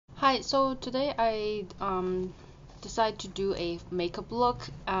Hi, so today I decided to do a makeup look,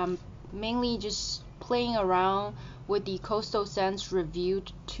 mainly just playing around with the Coastal Scents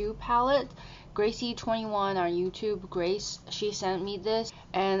Reviewed 2 palette. Gracie21 on YouTube, Grace, she sent me this,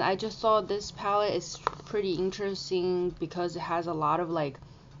 and I just thought this palette is pretty interesting because it has a lot of like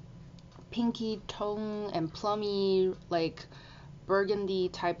pinky tone and plummy like burgundy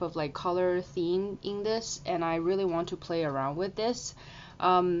type of like color theme in this, and I really want to play around with this.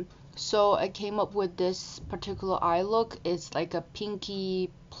 So I came up with this particular eye look. It's like a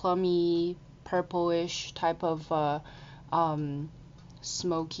pinky, plummy, purplish type of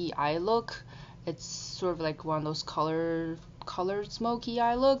smoky eye look. It's sort of like one of those colored smoky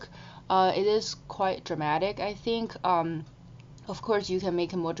eye look. It is quite dramatic, I think. Of course, you can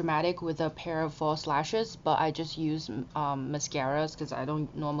make it more dramatic with a pair of false lashes, but I just use mascaras because I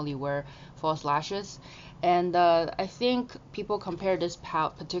don't normally wear false lashes. And I think people compare this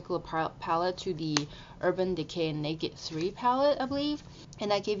particular palette to the Urban Decay Naked 3 palette, I believe.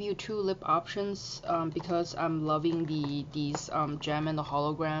 And I gave you two lip options because I'm loving these Gem and the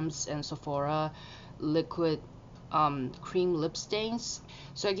Holograms and Sephora liquid cream lip stains.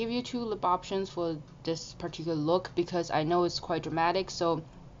 So I give you two lip options for this particular look because I know it's quite dramatic. So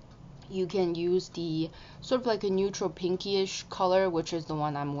you can use the sort of like a neutral pinkyish color, which is the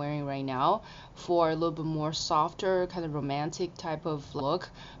one I'm wearing right now, for a little bit more softer kind of romantic type of look.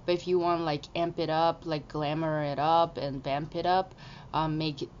 But if you want like amp it up, like glamour it up and vamp it up,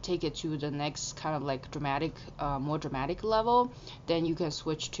 take it to the next kind of like dramatic, more dramatic level, then you can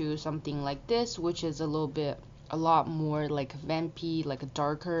switch to something like this, which is a lot more like vampy, like a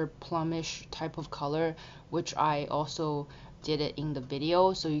darker plumish type of color, which I also did it in the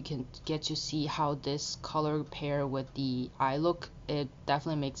video, so you can get to see how this color pair with the eye look. It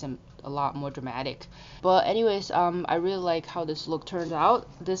definitely makes them a lot more dramatic. But anyways, I really like how this look turned out.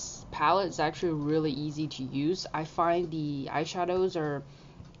 This palette is actually really easy to use. I find the eyeshadows are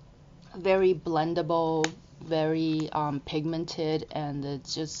very blendable, very pigmented, and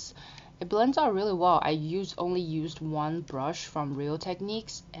it blends out really well. I only used one brush from Real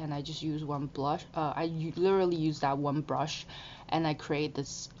Techniques, and I just used one blush. I literally used that one brush, and I create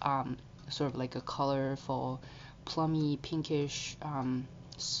this sort of like a colorful, plummy, pinkish,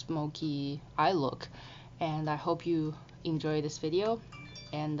 smoky eye look. And I hope you enjoy this video.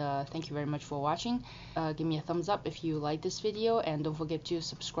 And thank you very much for watching. Give me a thumbs up if you like this video, and don't forget to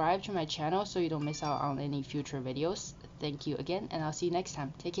subscribe to my channel so you don't miss out on any future videos. Thank you again, and I'll see you next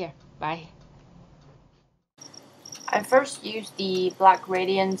time. Take care. Bye. I first used the Black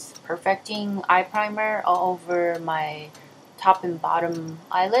Radiance Perfecting Eye Primer all over my top and bottom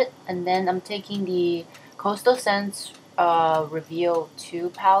eyelid, and then I'm taking the Coastal Scents Reveal 2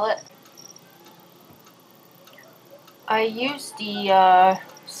 palette. I used the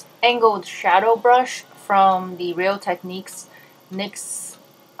angled shadow brush from the Real Techniques NYX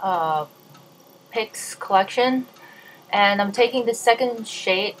Picks collection, and I'm taking the second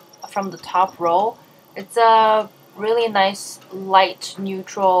shade from the top row. It's a really nice light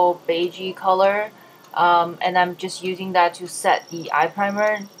neutral beigey color, and I'm just using that to set the eye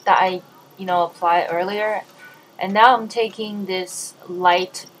primer that I applied earlier. And now I'm taking this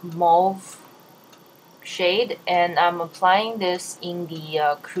light mauve shade, and I'm applying this in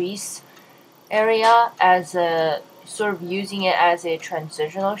the crease area as a sort of using it as a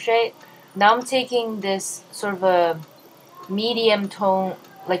transitional shade. Now I'm taking this sort of a medium tone,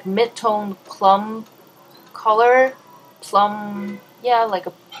 like mid-tone plum color, like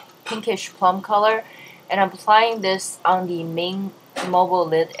a pinkish plum color, and I'm applying this on the main mobile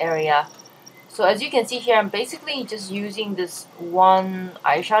lid area. So as you can see here, I'm basically just using this one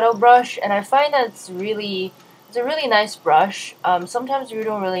eyeshadow brush, and I find that it's a really nice brush. Sometimes you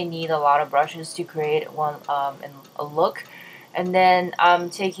don't really need a lot of brushes to create a look. And then I'm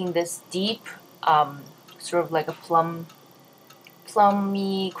taking this deep, sort of like a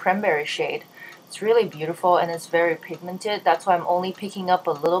plummy cranberry shade. It's really beautiful and it's very pigmented. That's why I'm only picking up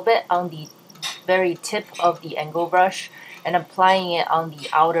a little bit on the very tip of the angle brush and applying it on the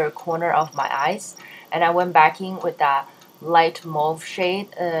outer corner of my eyes. And I went back in with that light mauve shade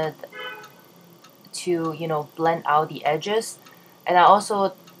to blend out the edges. And I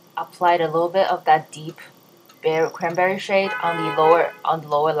also applied a little bit of that deep cranberry shade on the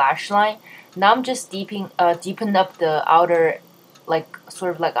lower lash line. Now I'm just deepen up the outer, like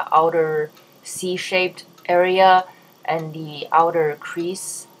sort of like an outer C-shaped area and the outer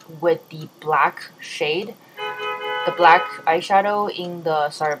crease with the black shade, the black eyeshadow in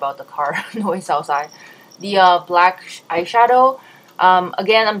the, sorry about the car noise outside, the black eyeshadow.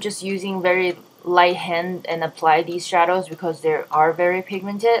 Again, I'm just using very light hand and apply these shadows because they are very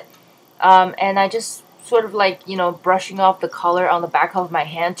pigmented. And I just sort of like, you know, brushing off the color on the back of my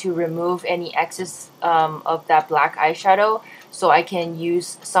hand to remove any excess of that black eyeshadow, so I can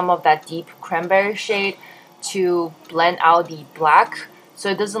use some of that deep cranberry shade to blend out the black so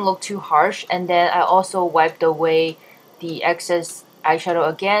it doesn't look too harsh. And then I also wiped away the excess eyeshadow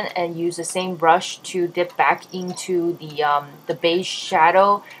again and use the same brush to dip back into the beige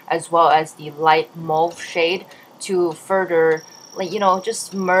shadow as well as the light mauve shade to further, like, you know,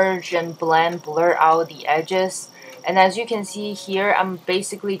 just merge and blur out the edges. And as you can see here, I'm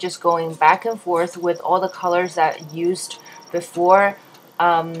basically just going back and forth with all the colors that I used before,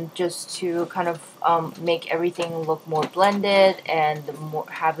 just to kind of make everything look more blended and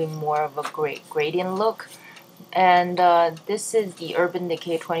having more of a great gradient look. And this is the Urban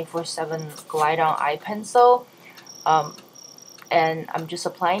Decay 24/7 Glide On Eye Pencil, and I'm just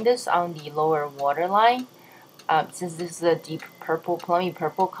applying this on the lower waterline. Since this is a deep purple, plummy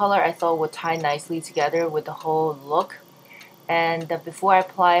purple color, I thought it would tie nicely together with the whole look. And before I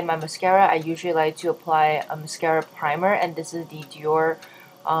apply my mascara, I usually like to apply a mascara primer, and this is the Dior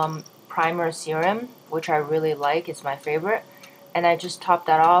Primer Serum, which I really like. It's my favorite. And I just top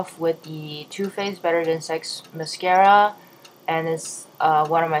that off with the Too Faced Better Than Sex mascara, and it's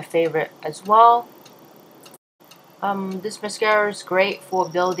one of my favorite as well. This mascara is great for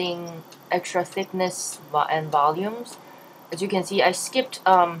building extra thickness and volumes. As you can see, I skipped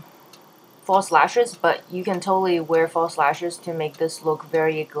false lashes, but you can totally wear false lashes to make this look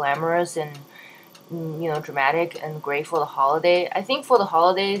very glamorous and, you know, dramatic and great for the holiday. I think for the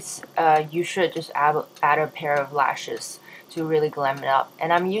holidays, you should just add a pair of lashes to really glam it up.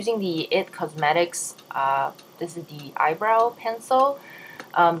 And I'm using the It Cosmetics, this is the eyebrow pencil,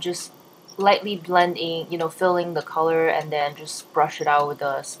 just lightly blending, you know, filling the color and then just brush it out with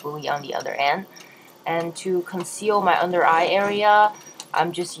a spoolie on the other end. And to conceal my under eye area,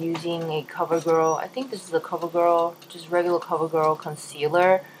 I'm just using a CoverGirl, I think this is a CoverGirl, just regular CoverGirl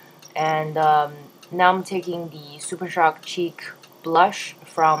concealer. And now I'm taking the Super Shock Cheek blush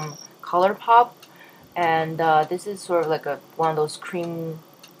from ColourPop, and this is sort of like one of those cream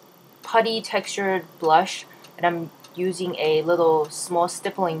putty textured blush, and I'm using a little small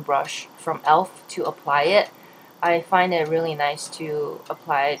stippling brush from e.l.f. to apply it. I find it really nice to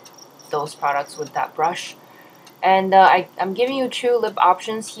apply those products with that brush. And I'm giving you two lip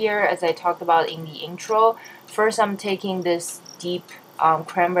options here, as I talked about in the intro. First, I'm taking this deep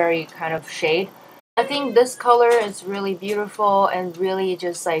cranberry kind of shade. I think this color is really beautiful and really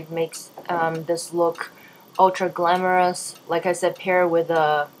just like makes this look ultra glamorous. Like I said, pair with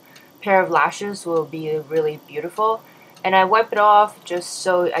a pair of lashes will be really beautiful. And I wipe it off just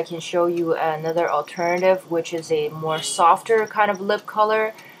so I can show you another alternative, which is a more softer kind of lip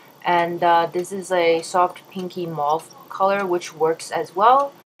color. And this is a soft pinky mauve color, which works as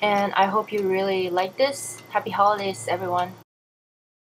well. And I hope you really like this. Happy holidays, everyone.